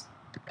false,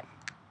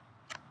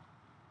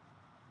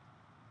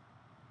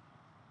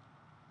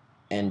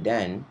 and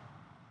then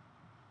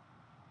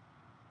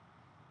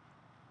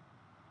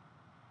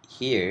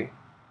here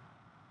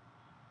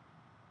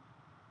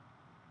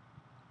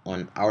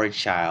on our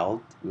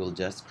child we'll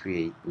just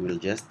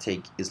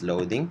take is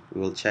loading, we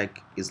will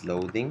check is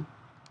loading,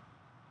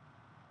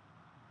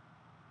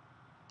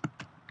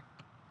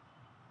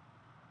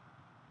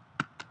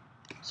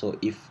 so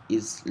if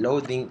is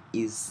loading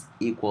is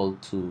equal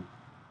to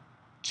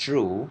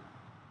true,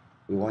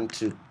 we want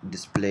to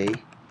display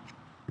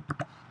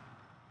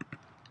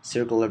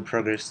circular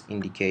progress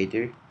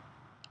indicator.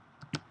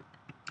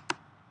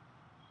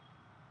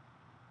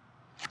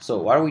 So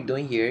what are we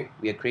doing here?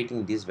 We are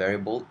creating this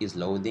variable is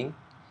loading,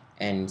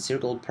 and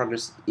circular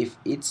progress, if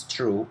it's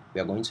true,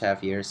 we are going to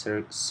have here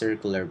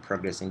circular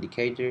progress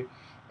indicator,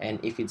 and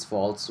if it's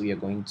false, we are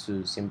going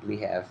to simply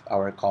have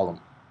our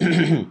column.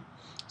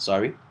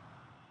 Sorry,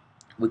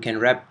 we can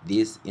wrap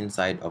this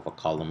inside of a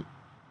column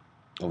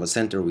of a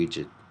center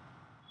widget.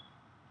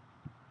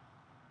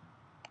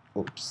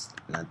 Oops,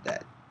 not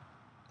that.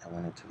 I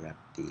wanted to wrap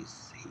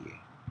this here.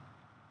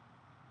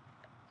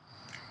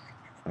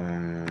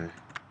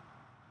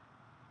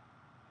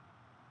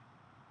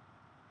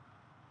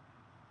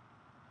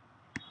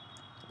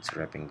 It's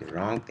wrapping the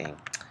wrong thing.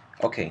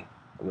 Okay,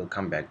 we'll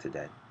come back to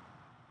that.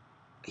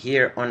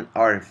 Here on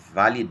our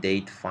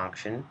validate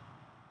function,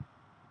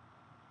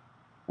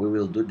 we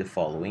will do the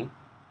following.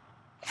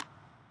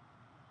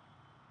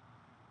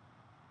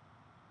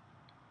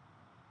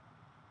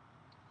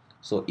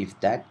 So if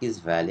that is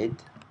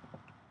valid,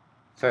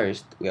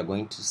 first we are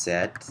going to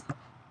set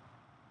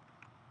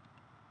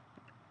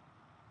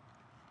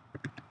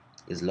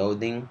is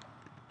loading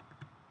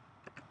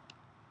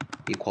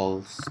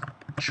equals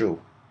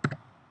true.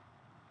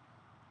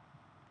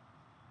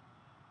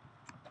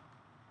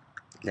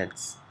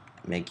 Let's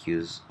make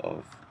use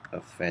of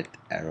a fed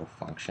arrow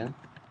function.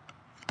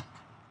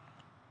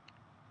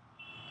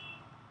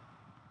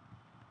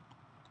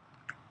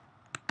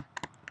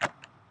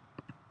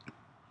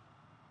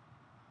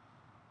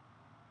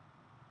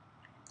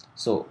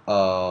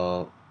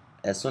 So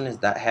as soon as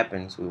that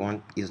happens, we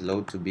want is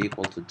load to be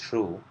equal to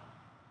true,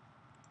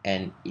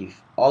 and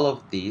if all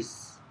of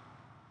this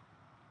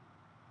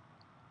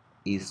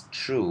is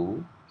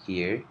true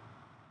here,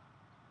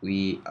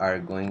 we are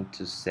going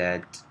to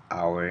set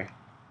our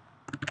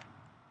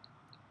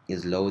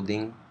is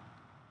loading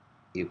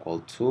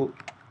equal to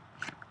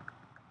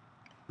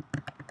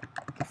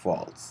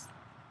false.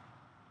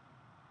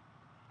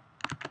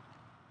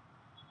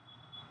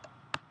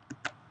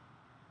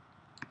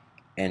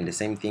 And the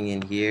same thing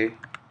in here,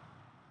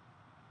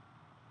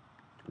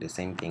 the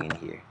same thing in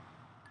here.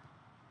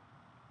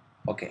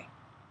 Okay,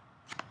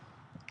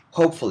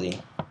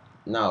 hopefully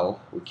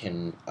now we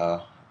can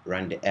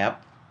run the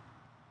app.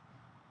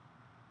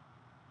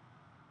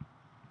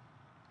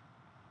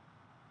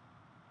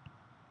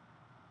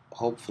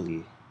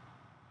 Hopefully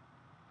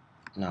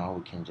now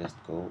we can just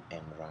go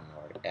and run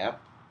our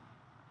app.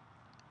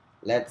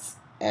 Let's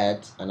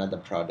add another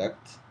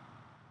product.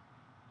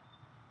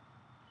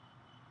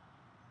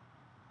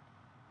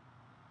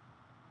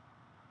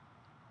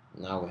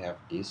 Now we have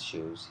these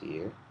shoes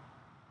here.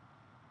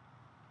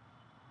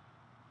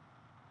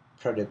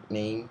 Product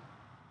name,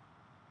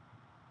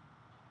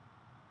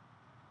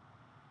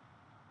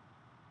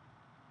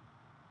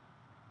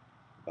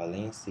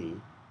 Balenci,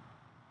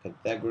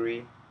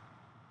 category,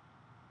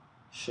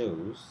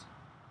 shoes,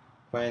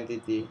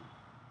 quantity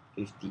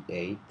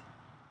 58,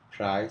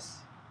 price,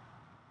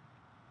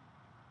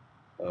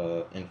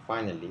 and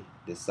finally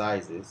the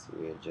sizes.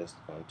 We're just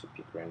going to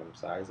pick random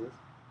sizes,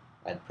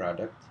 add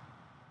product,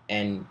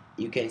 and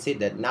you can see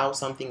that now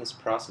something is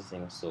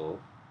processing. So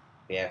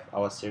we have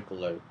our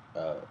circular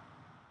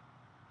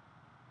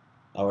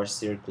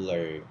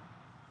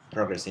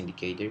progress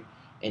indicator,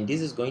 and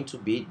this is going to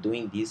be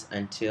doing this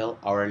until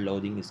our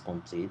loading is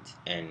complete.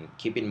 And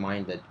keep in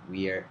mind that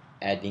we are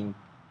adding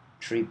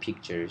 3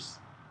 pictures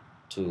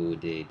to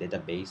the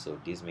database, so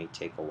this may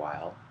take a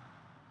while.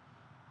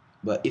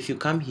 But if you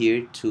come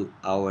here to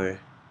our,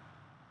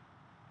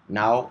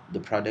 now the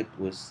product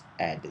was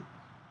added.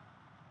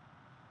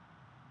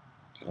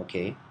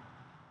 Okay,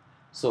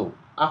 so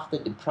after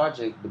the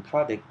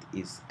product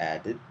is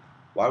added,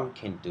 what we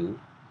can do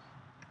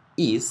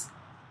is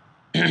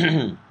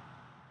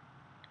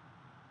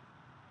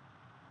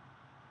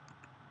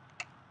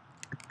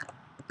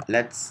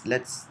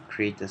let's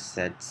create a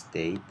set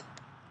state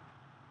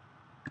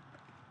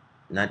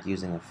not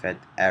using a fat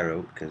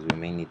arrow because we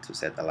may need to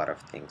set a lot of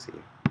things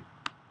here.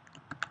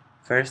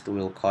 First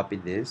we'll copy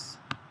this,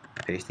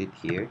 paste it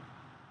here.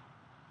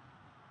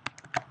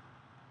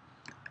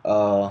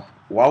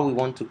 What we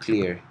want to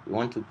clear,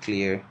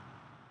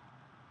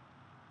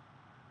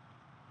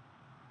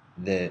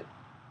 the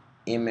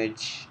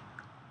image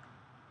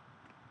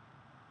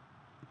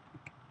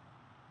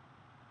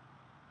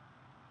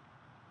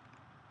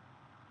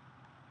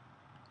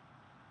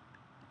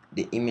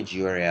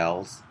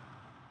URLs.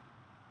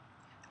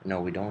 No,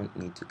 we don't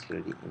need to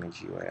clear the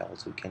image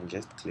URLs. We can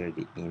just clear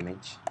the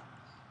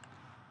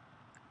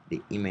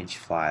image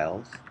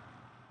files.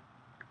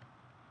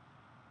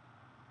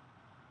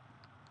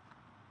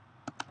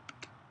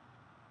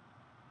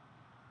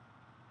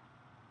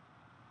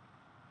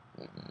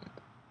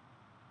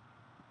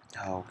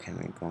 How can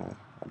we go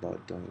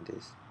about doing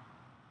this?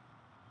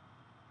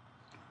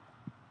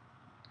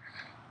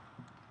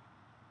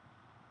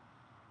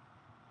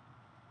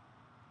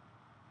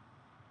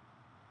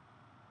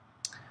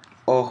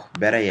 Oh,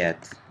 better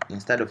yet,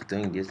 instead of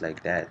doing this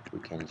like that, we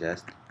can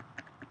just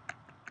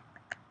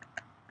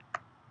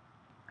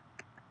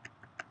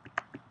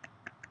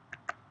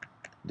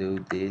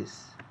do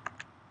this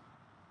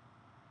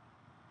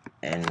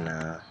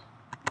and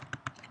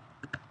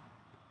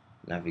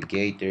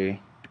navigator,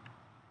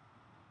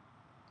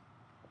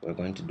 we're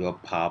going to do a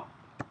pop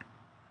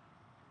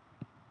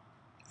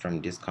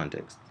from this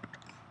context,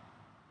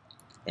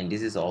 and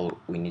this is all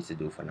we need to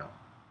do for now.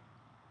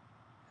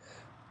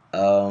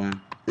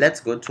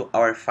 Let's go to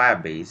our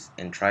firebase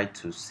and try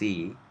to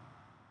see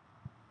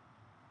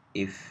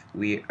if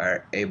we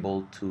are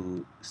able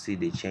to see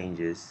the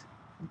changes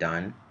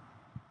done.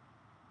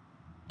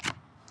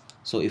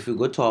 So if we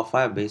go to our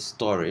firebase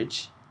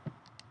storage,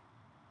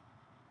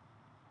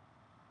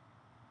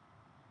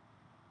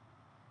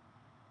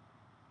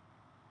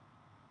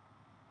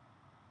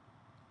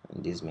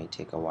 and this may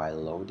take a while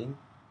loading,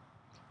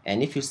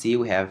 and if you see,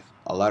 we have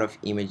a lot of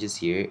images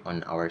here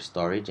on our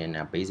storage, and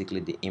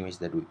basically the image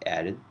that we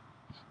added.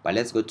 But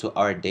let's go to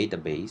our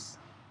database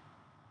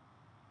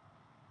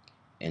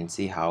and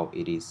see how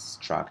it is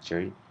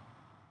structured.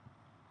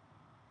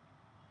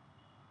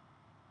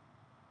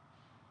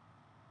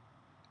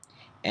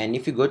 And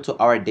if you go to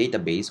our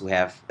database, we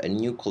have a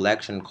new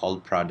collection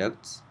called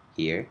products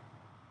here.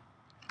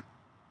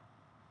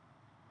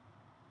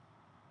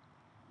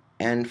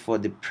 And for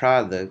the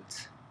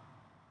product,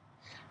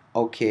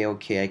 okay,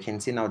 I can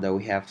see now that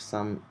we have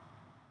some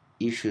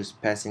issues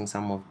passing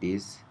some of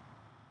these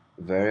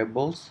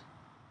variables,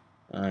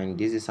 and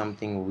this is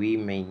something we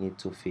may need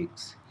to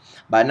fix.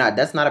 But no,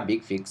 that's not a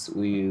big fix.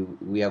 We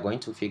are going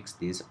to fix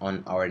this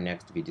on our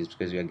next videos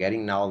because we are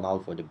getting null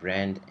for the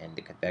brand and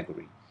the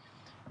category.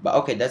 But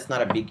okay, that's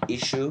not a big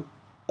issue.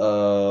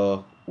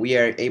 We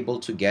are able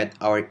to get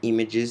our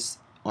images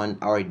on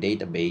our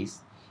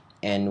database,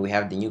 and we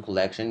have the new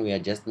collection. We are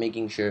just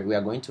making sure, we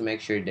are going to make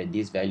sure that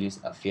these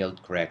values are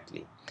filled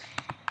correctly.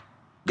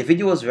 The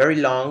video was very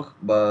long,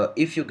 but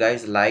if you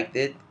guys liked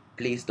it,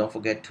 please don't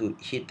forget to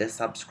hit the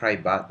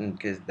subscribe button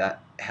because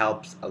that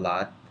helps a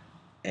lot.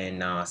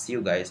 And see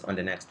you guys on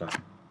the next one.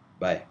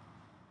 Bye.